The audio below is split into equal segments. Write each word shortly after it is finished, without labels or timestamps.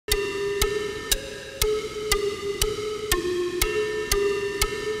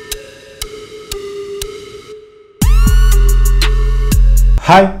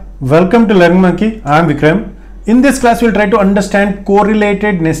Hi, welcome to Learning Monkey. I am Vikram. In this class, we'll try to understand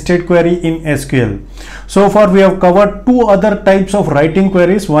correlated nested query in SQL. So far, we have covered two other types of writing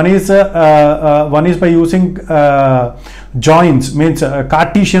queries. One is by using joins, means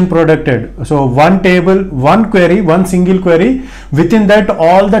Cartesian producted. So one table, one query, one single query. Within that,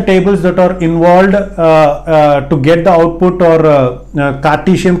 all the tables that are involved to get the output are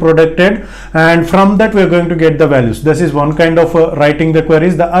Cartesian producted, and from that we are going to get the values. This is one kind of writing the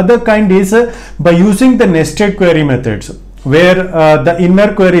queries. The other kind is by using the nested query methods, where the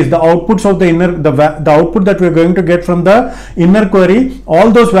inner queries, the outputs of the inner, the output that we are going to get from the inner query, all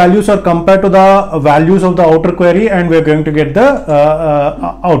those values are compared to the values of the outer query, and we are going to get the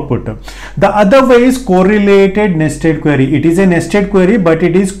output. The other way is correlated nested query. It is a nested query, but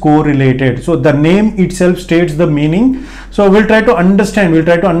it is correlated. So the name itself states the meaning. So we'll try to understand. We'll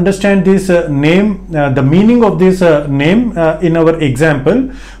try to understand this name, the meaning of this name in our example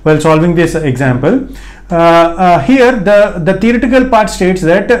while solving this example. Here the theoretical part states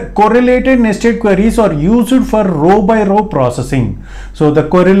that correlated nested queries are used for row by row processing. So the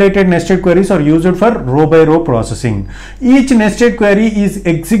correlated nested queries are used for row by row processing. Each nested query is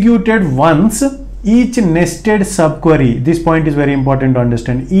executed once. Each nested subquery, this point is very important to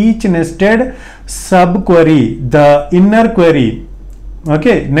understand. Each nested subquery, the inner query,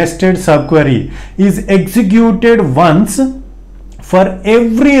 okay, nested subquery is executed once for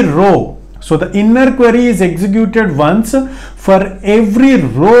every row. So the inner query is executed once for every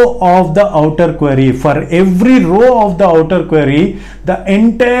row of the outer query. For every row of the outer query, the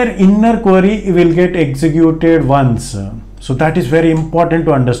entire inner query will get executed once. So that is very important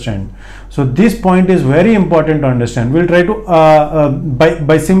to understand. So this point is very important to understand. We'll try to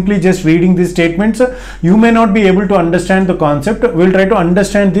by simply just reading these statements, you may not be able to understand the concept. We'll try to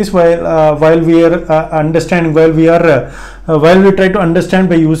understand this while we try to understand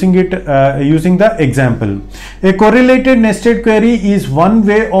by using it using the example. A correlated nested query is one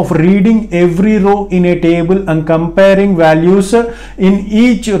way of reading every row in a table and comparing values in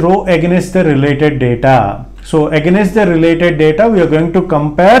each row against the related data. So against the related data, we are going to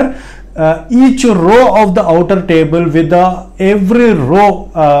compare each row of the outer table with the every row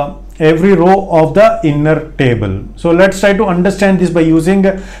of the inner table. So let's try to understand this by using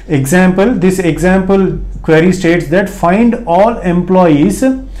example. This example query states that find all employees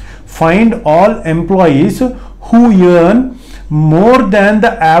who earn more than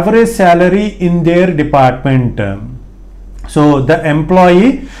the average salary in their department. So the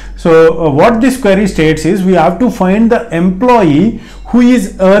employee, what this query states is we have to find the employee who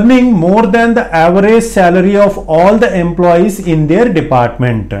is earning more than the average salary of all the employees in their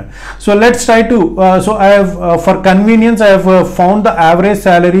department. So let's try to, so I have for convenience I have found the average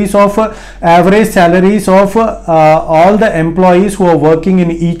salaries of all the employees who are working in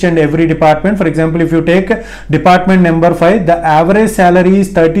each and every department. For example, if you take department number 5, the average salary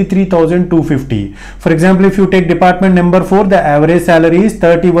is 33,250. For example, if you take department number 4, the average salary is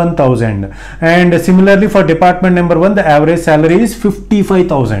 31,000, and similarly for department number 1, the average salary is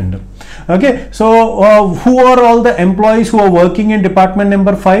 55,000. Okay, so who are all the employees who are working in department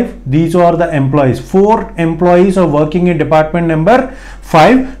number 5? These are the employees. 4 employees are working in department number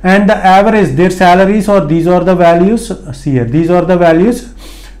 5, and the average, their salaries, or these are the values. See here, these are the values,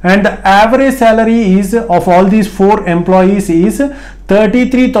 and the average salary is of all these 4 employees is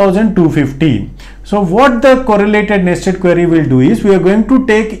 33,250. So what the correlated nested query will do is we are going to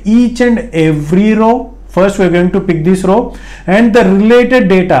take each and every row. First, we are going to pick this row and the related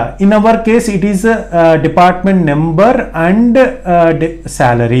data. In our case, it is department number and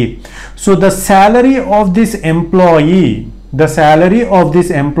salary. So the salary of this employee, is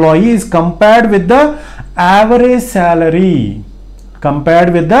compared with the average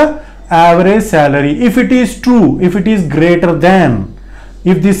salary. If it is true, if it is greater than,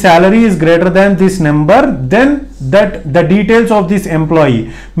 if the salary is greater than this number, then that the details of this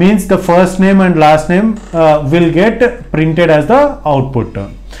employee, means the first name and last name, will get printed as the output.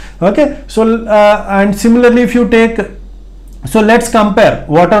 Okay, so and similarly, if you take, so let's compare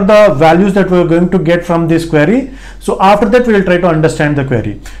what are the values that we are going to get from this query. So after that, we will try to understand the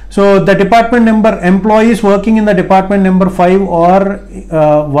query. So the department number, employees working in the department number 5 are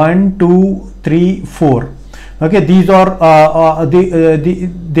 1, 2, 3, 4. Okay, these are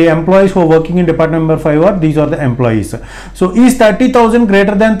the employees who are working in department number 5 are, these are the employees. So is 30,000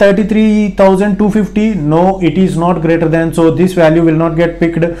 greater than 33,250? No, it is not greater than. So this value will not get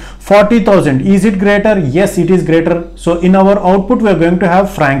picked. 40,000, is it greater? Yes, it is greater. So in our output, we are going to have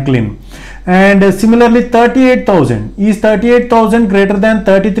Franklin. And similarly 38,000, is 38,000 greater than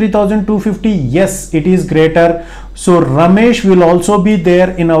 33,250? Yes, it is greater. So Ramesh will also be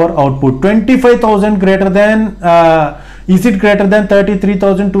there in our output. 25,000 greater than, is it greater than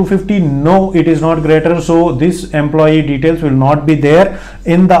 33,250? No, it is not greater. So this employee details will not be there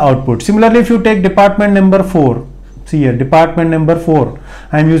in the output. Similarly, if you take department number 4, see here, department number 4,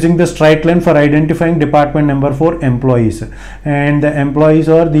 I am using the straight line for identifying department number 4 employees, and the employees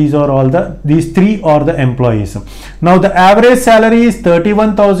are, these are all the, these 3 are the employees. Now the average salary is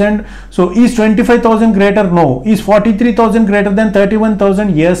 31,000. So is 25,000 greater? No. Is 43,000 greater than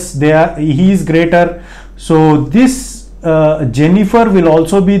 31,000? Yes, they are, he is greater. So this Jennifer will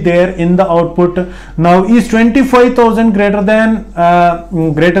also be there in the output. Now is 25,000 greater than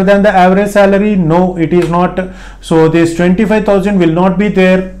the average salary? No, it is not. So this 25,000 will not be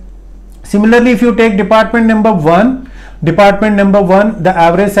there. Similarly, if you take department number 1, the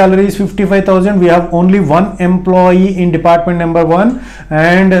average salary is 55,000. We have only one employee in department number 1,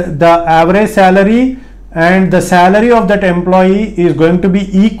 and the average salary and the salary of that employee is going to be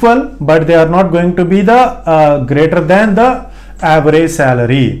equal, but they are not going to be the greater than the average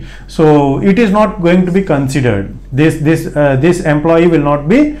salary. So it is not going to be considered. This employee will not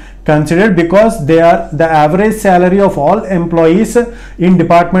be considered because they are, the average salary of all employees in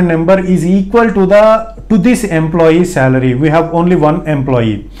department number is equal to this employee's salary. We have only one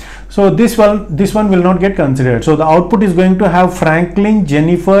employee. So this one will not get considered. So the output is going to have Franklin,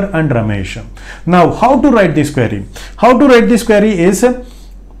 Jennifer and Ramesh. Now how to write this query? How to write this query is,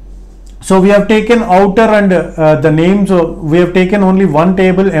 so we have taken outer and the names, so we have taken only one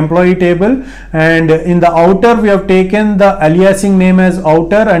table, employee table, and in the outer we have taken the aliasing name as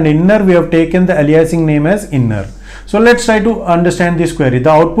outer, and inner we have taken the aliasing name as inner. So let's try to understand this query. The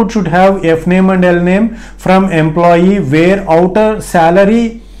output should have F name and L name from employee, where outer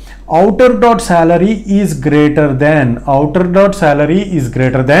dot salary is greater than,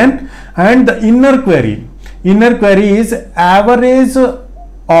 and the inner query is average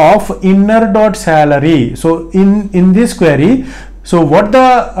of inner dot salary. So in this query, so what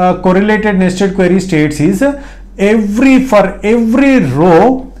the correlated nested query states is, for every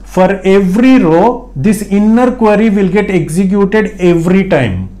row this inner query will get executed every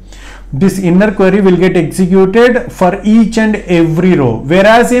time. This inner query will get executed for each and every row.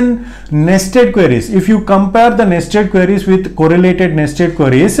 Whereas in nested queries, if you compare the nested queries with correlated nested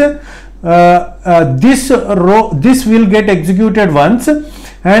queries, this will get executed once,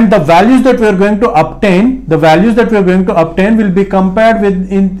 and the values that we are going to obtain, will be compared with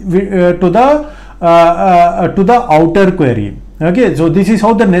to the outer query. Okay, so this is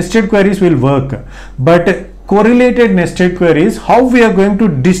how the nested queries will work. But correlated nested queries, how we are going to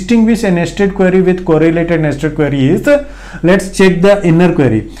distinguish a nested query with correlated nested query is, let's check the inner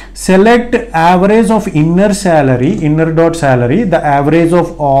query. Select average of inner salary, inner dot salary, the average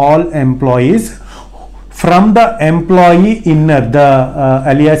of all employees from the employee inner, the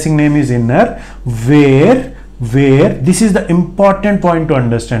aliasing name is inner, where this is the important point to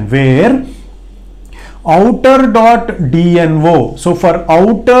understand, where outer dot DNO. So for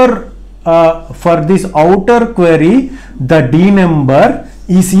outer, for this outer query, the D number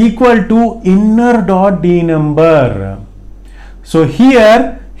is equal to inner dot D number. So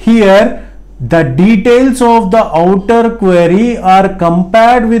here the details of the outer query are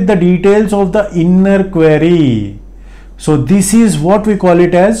compared with the details of the inner query. So this is what we call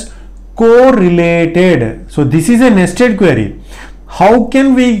it as correlated. So this is a nested query. How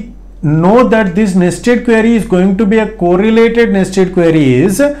can we know that this nested query is going to be a correlated nested query?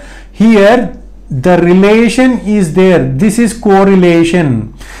 Is here the relation is there. This is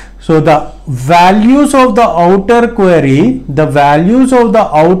correlation. So the values of the outer query,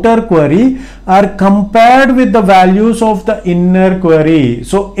 are compared with the values of the inner query.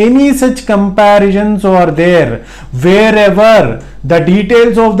 So any such comparisons are there wherever the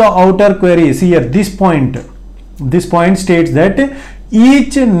details of the outer query. See here, this point states that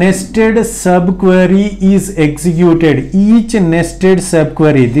each nested subquery is executed. Each nested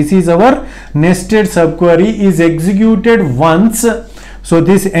subquery, this is our nested subquery, is executed once. So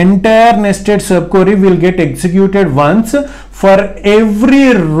this entire nested subquery will get executed once for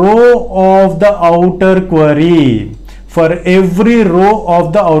every row of the outer query.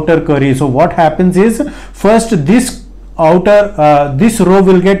 So what happens is, first this this row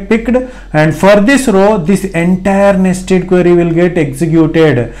will get picked, and for this row this entire nested query will get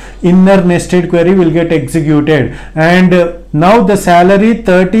executed, inner nested query will get executed, and now the salary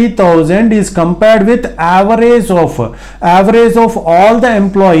 30,000 is compared with average of all the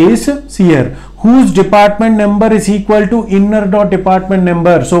employees. See here, whose department number is equal to inner dot department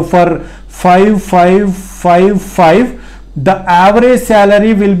number. So for 5555, the average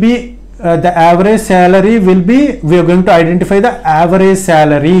salary will be the average salary will be, we are going to identify the average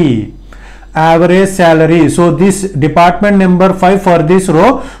salary. So this department number 5 for this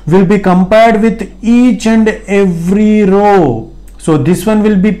row will be compared with each and every row. So this one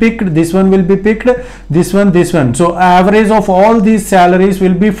will be picked, this one will be picked, this one. So average of all these salaries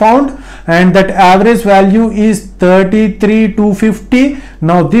will be found, and that average value is 33,250.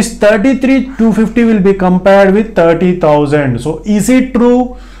 Now this 33,250 will be compared with 30,000. So is it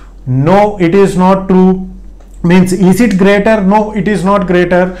true? No, it is not true. Means, is it greater? No, it is not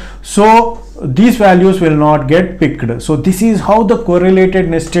greater. So these values will not get picked. So this is how the correlated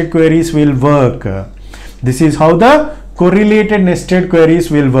nested queries will work. This is how the correlated nested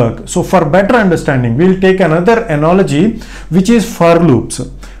queries will work. So for better understanding, we'll take another analogy, which is for loops.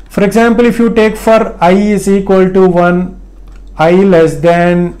 For example, if you take for I is equal to 1, I less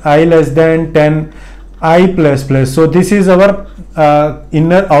than 10, I plus plus. So this is our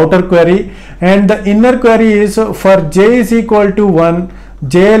outer query, and the inner query is for j is equal to 1,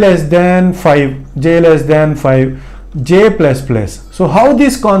 j less than 5, j plus plus. So how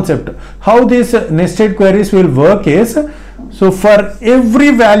this nested queries will work is, so for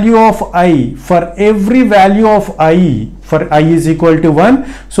every value of I, for I is equal to 1,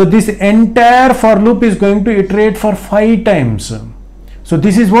 so this entire for loop is going to iterate for 5 times. So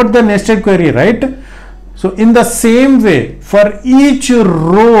this is what the nested query, right? So in the same way, for each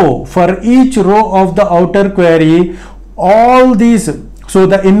row of the outer query, all these, so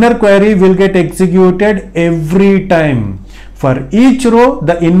the inner query will get executed every time. For each row,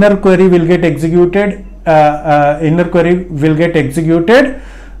 the inner query will get executed.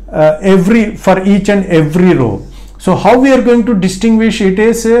 For each and every row. So how we are going to distinguish it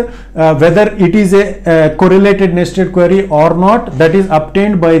is whether it is a correlated nested query or not. That is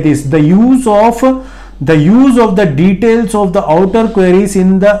obtained by this, the use of the details of the outer queries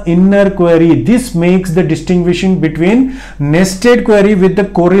in the inner query. This makes the distinguishing between nested query with the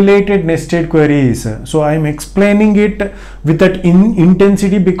correlated nested queries. So I am explaining it with that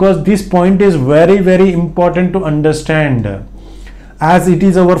intensity because this point is very, very important to understand, as it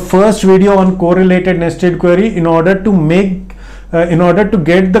is our first video on correlated nested query. In order to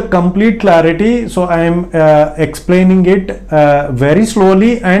get the complete clarity, so I am explaining it very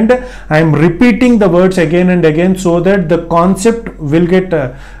slowly, and I am repeating the words again and again, so that the concept will get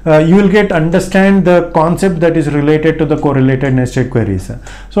you will get understand the concept that is related to the correlated nested queries.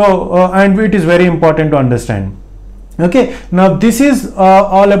 So and it is very important to understand. Okay, now this is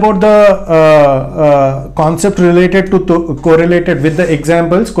all about the concept related to correlated with the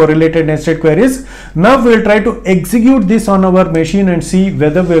examples, correlated nested queries. Now we will try to execute this on our machine and see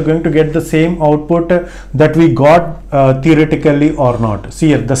whether we are going to get the same output that we got theoretically or not. See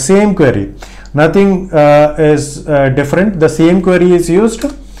here, the same query, nothing is different. The same query is used.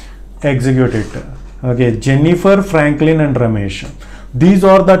 Execute it. Okay, Jennifer, Franklin and Ramesh. These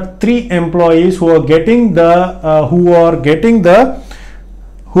are the 3 employees who are getting the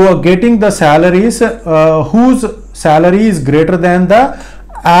salaries whose salary is greater than the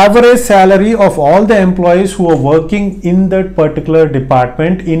average salary of all the employees who are working in that particular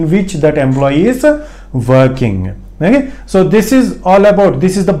department in which that employee is working. Okay, so this is all about,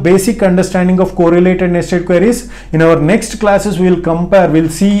 this is the basic understanding of correlated nested queries. In our next classes we will compare, we'll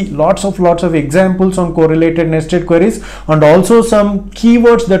see lots of examples on correlated nested queries, and also some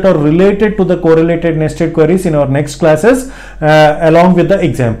keywords that are related to the correlated nested queries in our next classes along with the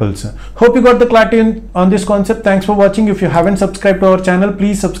examples. Hope you got the clarity on this concept. Thanks for watching. If you haven't subscribed to our channel,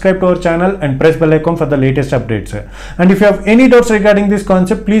 please subscribe to our channel and press bell icon for the latest updates. And if you have any doubts regarding this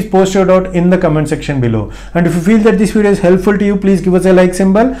concept, please post your doubt in the comment section below. And if you feel that this video is helpful to you, please give us a like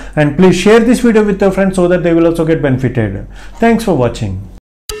symbol, and please share this video with your friends so that they will also get benefited. Thanks for watching.